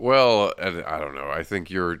 Well, and I don't know. I think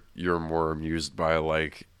you're more amused by,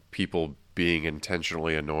 like, people being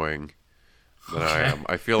intentionally annoying than I am.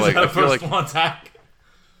 I feel like attack.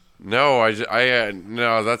 No,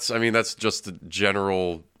 no. That's just a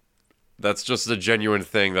general. That's just a genuine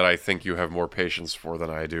thing that I think you have more patience for than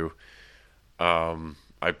I do.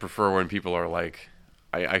 I prefer when people are like.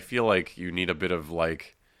 I feel like you need a bit of,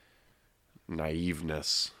 like,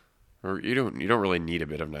 naiveness, or you don't really need a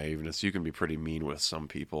bit of naiveness. You can be pretty mean with some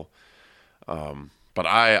people, but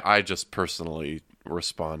I just personally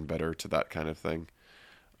respond better to that kind of thing.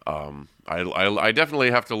 I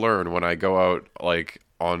definitely have to learn when I go out, like,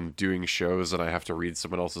 on doing shows and I have to read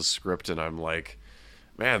someone else's script and I'm like,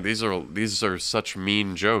 man, these are such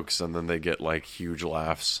mean jokes, and then they get, like, huge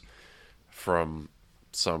laughs from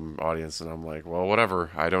some audience, and I'm like, well,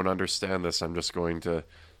 whatever, I don't understand this, I'm just going to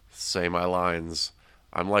say my lines.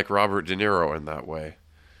 I'm like Robert De Niro in that way.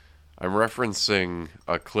 I'm referencing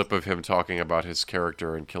a clip of him talking about his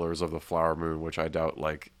character in Killers of the Flower Moon, which I doubt,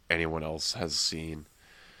 like, anyone else has seen.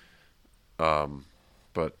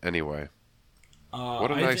 But anyway,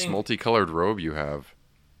 what a nice multicolored robe you have,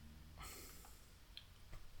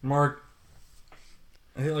 Mark.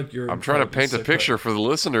 I feel like I'm trying to paint a picture for the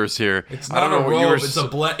listeners here. It's not, I don't know, a robe.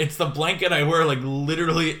 It's the blanket I wear, like,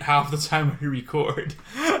 literally half the time we record.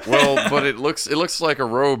 Well, but it looks like a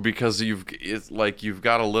robe because you've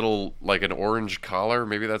got a little, like, an orange collar.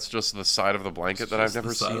 Maybe that's just the side of the blanket that I've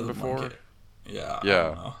never seen before. Blanket. Yeah. I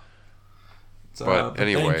don't know. But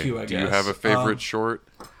anyway, do you have a favorite short?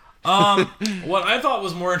 What I thought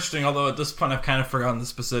was more interesting, although at this point I've kind of forgotten the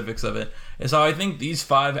specifics of it, is how I think these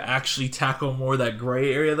 5 actually tackle more that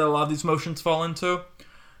gray area that a lot of these motions fall into.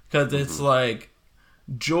 Because it's like,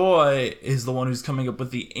 Joy is the one who's coming up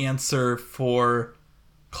with the answer for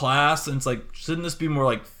class, and it's like, shouldn't this be more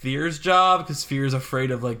like Fear's job? Because Fear's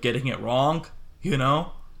afraid of, like, getting it wrong, you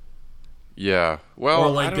know? Yeah. Well,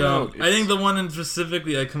 or like, I think the one in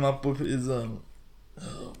specifically I come up with is,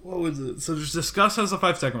 what was it? So just Disgust has the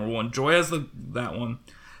 5-second one. Joy has that one.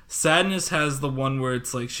 Sadness has the one where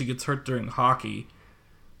it's like she gets hurt during hockey.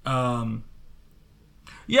 Yeah,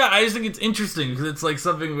 I just think it's interesting because it's like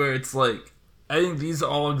something where it's like, I think these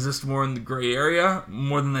all exist more in the gray area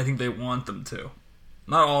more than I think they want them to.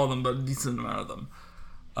 Not all of them, but a decent amount of them.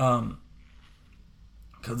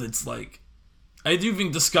 Because it's like, I do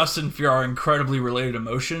think Disgust and Fear are incredibly related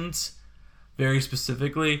emotions, very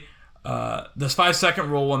specifically. This 5-second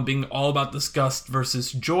rule one being all about disgust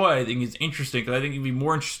versus joy, I think is interesting, because I think it'd be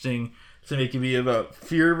more interesting to make it be about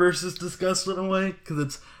fear versus disgust in a way, because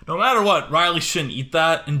it's, no matter what, Riley shouldn't eat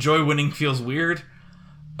that, and Joy winning feels weird,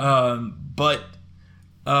 but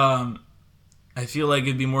I feel like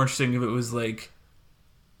it'd be more interesting if it was like,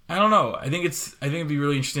 I don't know, I think it'd be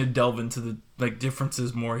really interesting to delve into the, like,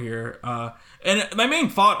 differences more here, and my main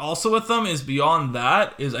thought also with them is, beyond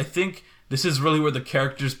that, is I think this is really where the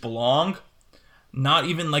characters belong. Not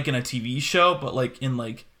even like in a TV show, but like in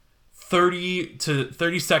like 30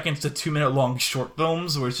 seconds to 2 minute long short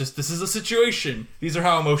films where it's just, this is a situation. These are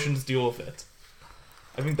how emotions deal with it.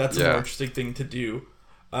 I think that's a more interesting thing to do.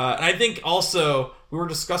 And I think also, we were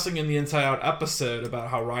discussing in the Inside Out episode about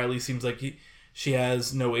how Riley seems like she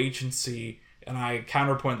has no agency. And I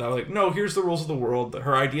counterpoint that, like, no, here's the rules of the world.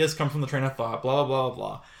 Her ideas come from the train of thought, blah, blah, blah,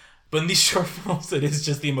 blah. But in these short films, it is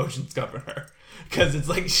just the emotions govern her. Because it's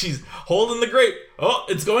like she's holding the grape. Oh,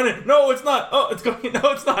 it's going in. No, it's not. Oh, it's going in.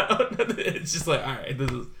 No, it's not. Oh, no. It's just like, all right, this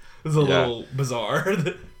is a little bizarre.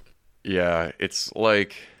 Yeah, it's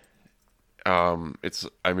like,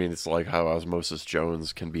 it's like how Osmosis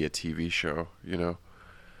Jones can be a TV show, you know?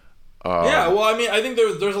 Yeah, well, I mean, I think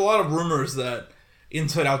there's a lot of rumors that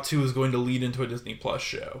Inside Out 2 is going to lead into a Disney Plus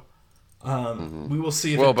show. We will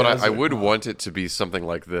see if well, it but does I or would not. want it to be something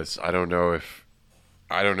like this. I don't know if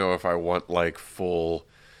I want like full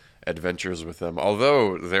adventures with them.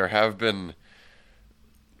 Although there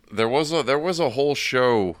was a whole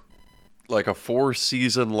show, like a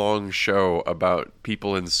 4-season long show about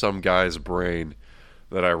people in some guy's brain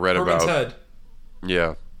that I read Herman's about. Head.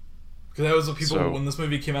 Yeah. Because that was what people, when this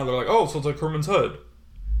movie came out, they're like, oh, so it's like Herman's Head.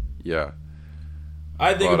 Yeah.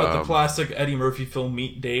 I think about the classic Eddie Murphy film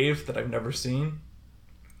Meet Dave that I've never seen.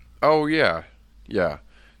 Oh, yeah. Yeah.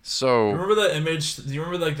 So... Remember that image? Do you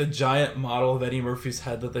remember like the giant model of Eddie Murphy's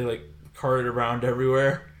head that they like carted around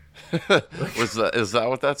everywhere? is that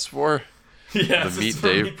what that's for? Yeah, the Meet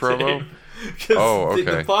Dave promo? Oh, okay.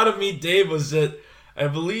 The plot of Meet Dave was that, I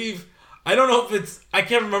believe... I don't know if it's... I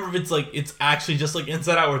can't remember if it's like... It's actually just like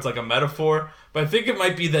Inside Out where it's like a metaphor. But I think it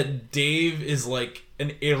might be that Dave is like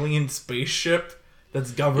an alien spaceship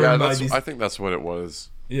that's governed by these... I think that's what it was.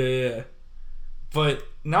 Yeah. But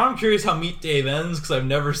now I'm curious how Meet Dave ends because I've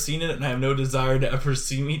never seen it and I have no desire to ever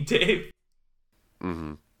see Meet Dave.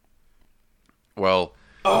 Mm-hmm. Well...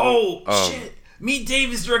 Oh, shit! Meet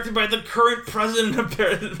Dave is directed by the current president of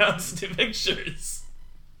Paramount Pictures.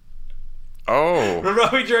 Oh. Remember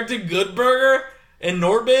how he directed Good Burger and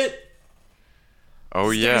Norbit? Oh,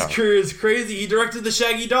 yeah. His career is crazy. He directed The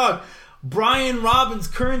Shaggy Dog. Brian Robbins,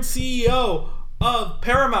 current CEO of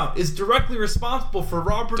Paramount, is directly responsible for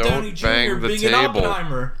Robert Downey Jr. being an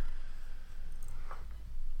Oppenheimer.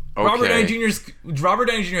 Okay. Robert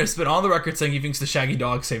Downey Jr. has been on the record saying he thinks The Shaggy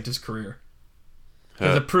Dog saved his career.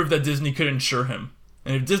 Because it proved that Disney could insure him.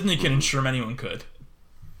 And if Disney can insure him, anyone could.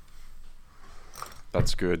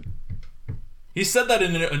 That's good. He said that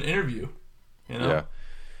in an interview. You know? Yeah.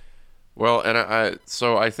 Well, and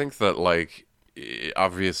I think that, like,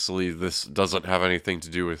 obviously this doesn't have anything to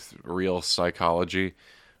do with real psychology,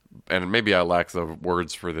 and maybe I lack the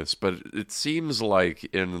words for this, but it seems like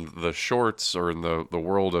in the shorts or in the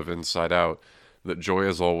world of Inside Out, that joy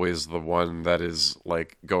is always the one that is,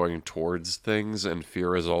 like, going towards things, and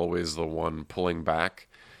fear is always the one pulling back,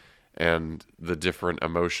 and the different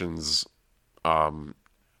emotions are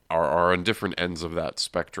on different ends of that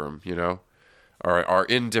spectrum, you know? Are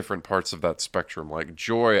in different parts of that spectrum. Like,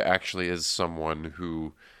 joy actually is someone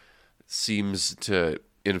who seems to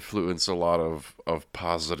influence a lot of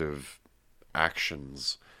positive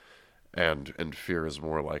actions, and fear is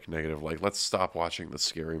more like negative. Like, let's stop watching the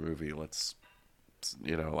scary movie. Let's,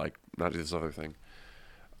 like, not do this other thing.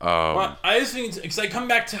 Well, I just think, because I come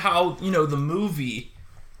back to how, the movie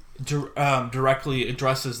directly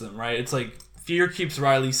addresses them, right? It's like, fear keeps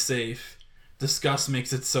Riley safe. Disgust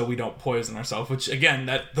makes it so we don't poison ourselves, which, again,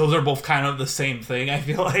 those are both kind of the same thing, I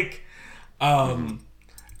feel like. And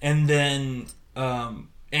then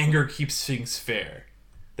anger keeps things fair.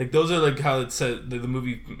 Like, those are, like, how it said, the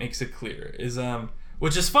movie makes it clear.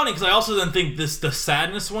 Which is funny, because I also then think the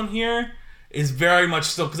sadness one here is very much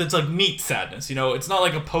still, because it's like meat sadness, it's not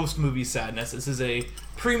like a post-movie sadness. This is a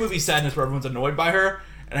pre-movie sadness where everyone's annoyed by her.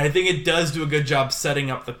 And I think it does do a good job setting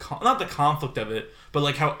up not the conflict of it, but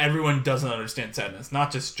like how everyone doesn't understand sadness. Not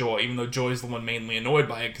just Joy, even though Joy's the one mainly annoyed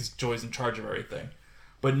by it because Joy's in charge of everything.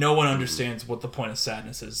 But no one understands what the point of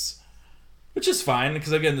sadness is. Which is fine,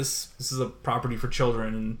 because again, this is a property for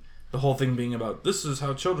children, and the whole thing being about this is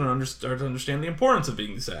how children start to understand the importance of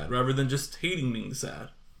being sad, rather than just hating being sad,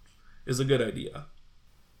 is a good idea.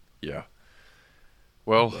 Yeah.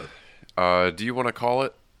 Well, do you want to call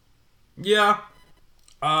it? Yeah.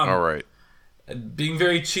 All right. Being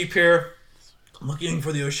very cheap here, looking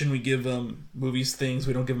for the ocean, we give movies things,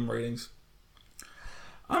 we don't give them ratings.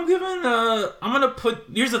 I'm gonna put,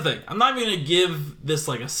 here's the thing, I'm not gonna give this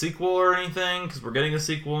like a sequel or anything, because we're getting a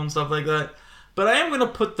sequel and stuff like that, but I am gonna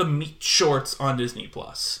put the Meet shorts on Disney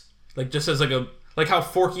Plus. Like, just as like how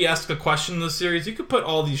Forky asked a question in the series, you could put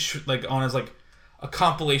all these on as like a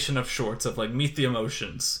compilation of shorts of like Meet the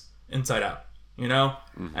Emotions, Inside Out.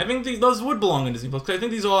 Mm-hmm. I think those would belong in Disney Plus, because I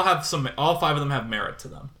think these all 5 of them have merit to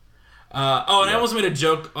them. I almost made a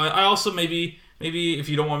joke. I also maybe if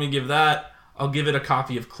you don't want me to give that, I'll give it a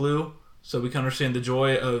copy of Clue, so we can understand the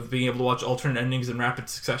joy of being able to watch alternate endings in rapid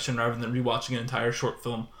succession rather than rewatching an entire short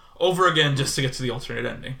film over again just to get to the alternate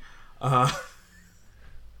ending.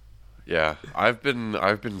 Yeah, I've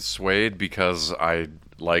been swayed because I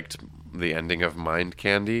liked the ending of Mind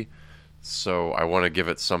Candy, so I want to give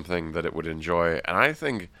it something that it would enjoy. And I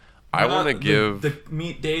think I want to give the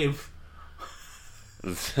Meet Dave.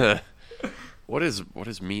 What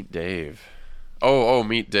is Meet Dave? Oh,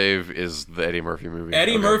 Meet Dave is the Eddie Murphy movie.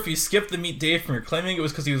 Eddie Murphy skipped the Meet Dave premiere, claiming it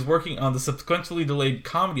was because he was working on the subsequently delayed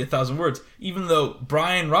comedy 1,000 Words, even though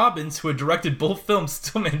Brian Robbins, who had directed both films,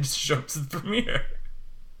 still managed to show up to the premiere.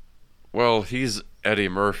 Well, he's Eddie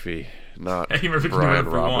Murphy, not Eddie Murphy Brian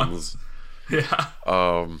Robbins. Yeah.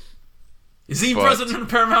 Is he president of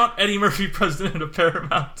Paramount? Eddie Murphy president of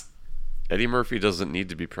Paramount. Eddie Murphy doesn't need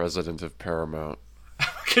to be president of Paramount.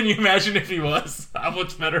 Can you imagine if he was? How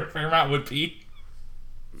much better Paramount would be?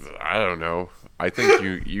 I don't know. I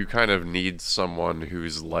think you kind of need someone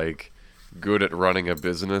who's like good at running a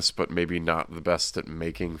business, but maybe not the best at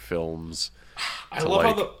making films. I love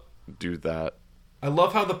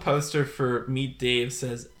how the poster for Meet Dave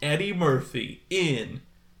says Eddie Murphy in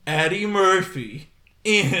Meet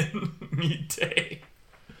Dave.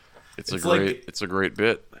 It's a great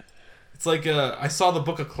bit. It's like I saw the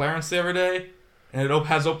Book of Clarence the other day, and it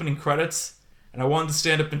has opening credits. And I wanted to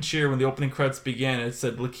stand up and cheer when the opening credits began. It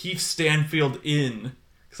said Lakeith Stanfield in.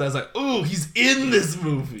 Because I was like, ooh, he's in this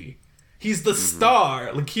movie. He's the star.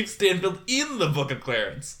 Lakeith Stanfield in the Book of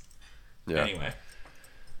Clarence. Yeah. Anyway.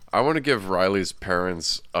 I want to give Riley's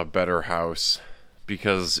parents a better house.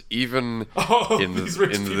 Because even these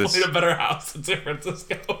rich people need a better house in San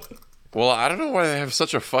Francisco. Well, I don't know why they have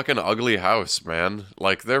such a fucking ugly house, man.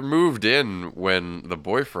 Like, they're moved in when the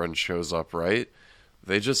boyfriend shows up, right?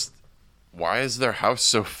 Why is their house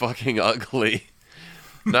so fucking ugly?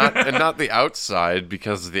 Not the outside,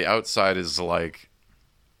 because the outside is like,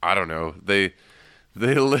 I don't know.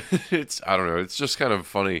 It's I don't know. It's just kind of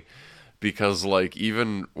funny because like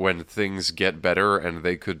even when things get better and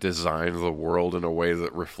they could design the world in a way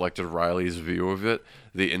that reflected Riley's view of it,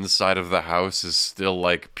 the inside of the house is still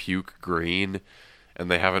like puke green, and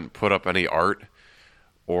they haven't put up any art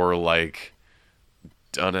or like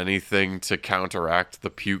done anything to counteract the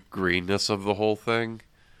puke greenness of the whole thing.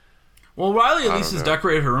 Well, Riley at least has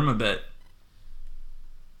decorated her room a bit.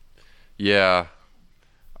 Yeah.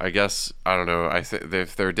 I guess, I don't know, I think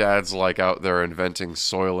if their dad's like out there inventing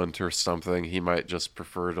Soylent or something, he might just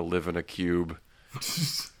prefer to live in a cube.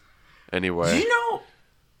 Anyway. Do you know...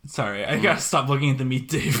 Sorry, I gotta stop looking at the Meet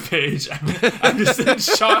Dave page. I'm just in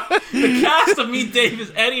shock. The cast of Meet Dave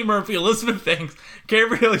is Eddie Murphy, Elizabeth Banks,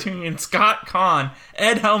 Gabrielle Union, Scott Conn,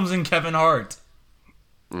 Ed Helms, and Kevin Hart.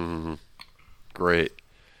 Mm-hmm. Great.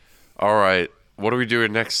 All right, what are we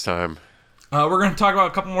doing next time? We're going to talk about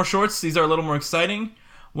a couple more shorts. These are a little more exciting.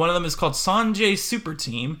 One of them is called Sanjay Super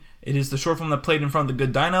Team. It is the short film that played in front of the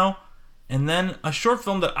Good Dino. And then a short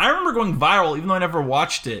film that I remember going viral, even though I never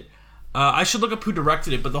watched it. I should look up who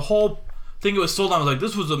directed it, but the whole thing it was sold on was like,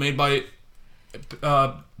 this was made by...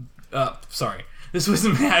 sorry. This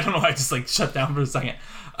wasn't made... I don't know why I just like shut down for a second.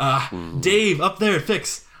 Dave, up there,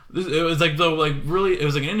 fix. It was like really... It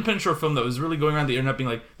was like an independent short film that was really going around the internet being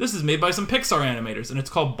like, this is made by some Pixar animators, and it's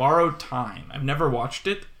called Borrowed Time. I've never watched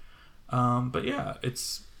it. But yeah,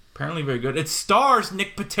 it's apparently very good. It stars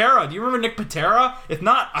Nick Patera. Do you remember Nick Patera? If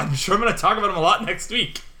not, I'm sure I'm going to talk about him a lot next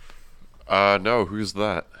week. No, who's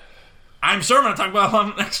that? I'm sure I'm going to talk about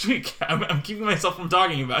him next week. I'm keeping myself from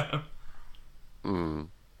talking about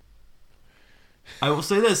him. I will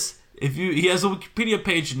say this. He has a Wikipedia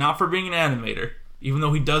page not for being an animator, even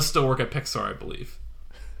though he does still work at Pixar, I believe.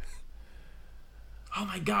 Oh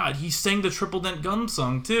my god, he sang the Triple Dent Gun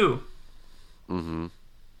song, too. Mm-hmm.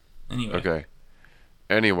 Anyway. Okay.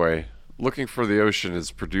 Anyway, Looking for the Ocean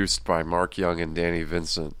is produced by Mark Young and Danny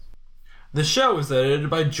Vincent. The show is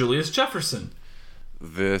edited by Julius Jefferson.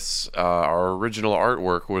 Our original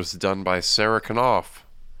artwork was done by Sarah Knopf.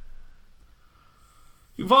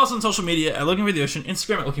 You can follow us on social media at Looking for the Ocean,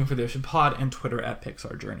 Instagram at Looking for the Ocean Pod, and Twitter at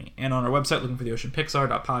Pixar Journey. And on our website,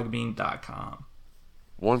 lookingfortheoceanpixar.podbean.com.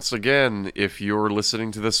 Once again, if you're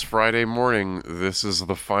listening to this Friday morning, this is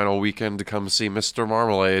the final weekend to come see Mr.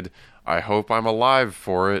 Marmalade. I hope I'm alive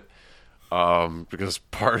for it. Because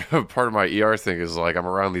part of my ER thing is like I'm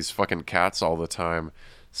around these fucking cats all the time.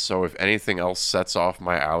 So if anything else sets off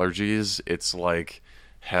my allergies, it's like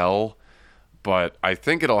hell. But I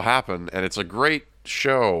think it'll happen, and it's a great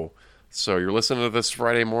show. So you're listening to this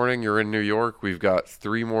Friday morning, you're in New York, we've got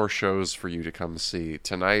 3 more shows for you to come see.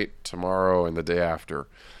 Tonight, tomorrow, and the day after.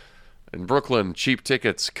 In Brooklyn, cheap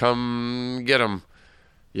tickets, come get them.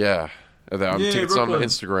 Yeah. Tickets Brooklyn. On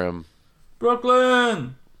Instagram.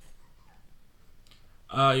 Brooklyn!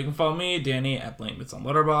 You can follow me, Danny, at Blamebits on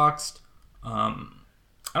Letterboxd. I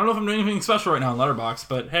don't know if I'm doing anything special right now on Letterboxd,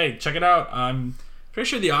 but hey, check it out. I'm pretty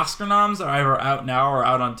sure the Oscar noms are either out now or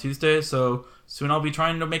out on Tuesday. So soon I'll be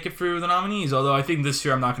trying to make it through the nominees. Although I think this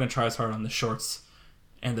year I'm not going to try as hard on the shorts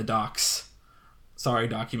and the docs. Sorry,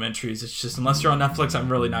 documentaries. It's just unless you're on Netflix,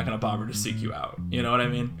 I'm really not going to bother to seek you out. You know what I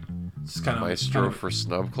mean? Just kind of Maestro for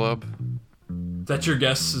Snub Club. That's your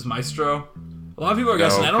guess is Maestro. A lot of people are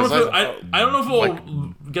guessing. I don't know if it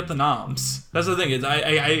will get the noms. That's the thing. Is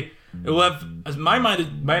it will have, as my mind,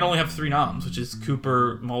 it might only have 3 noms, which is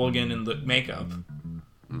Cooper, Mulligan, and the makeup.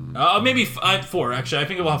 Maybe 4 actually. I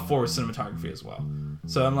think it will have 4 with cinematography as well.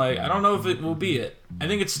 So I'm like, I don't know if it will be it. I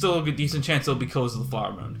think it's still a good, decent chance it'll be Killers of the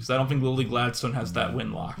Flower Moon because I don't think Lily Gladstone has that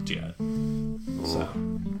win locked yet. So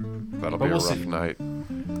that'll be a rough night.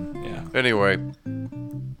 Yeah. Anyway.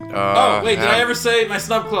 Did I ever say my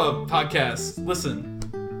Snub Club podcast?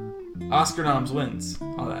 Listen, Oscar noms wins,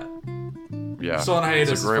 all that. Yeah, still on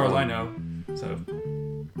hiatus as far as I know. So.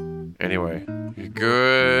 Anyway,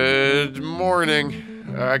 good morning.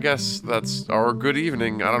 I guess that's or good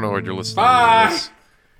evening. I don't know what you're listening to. Bye.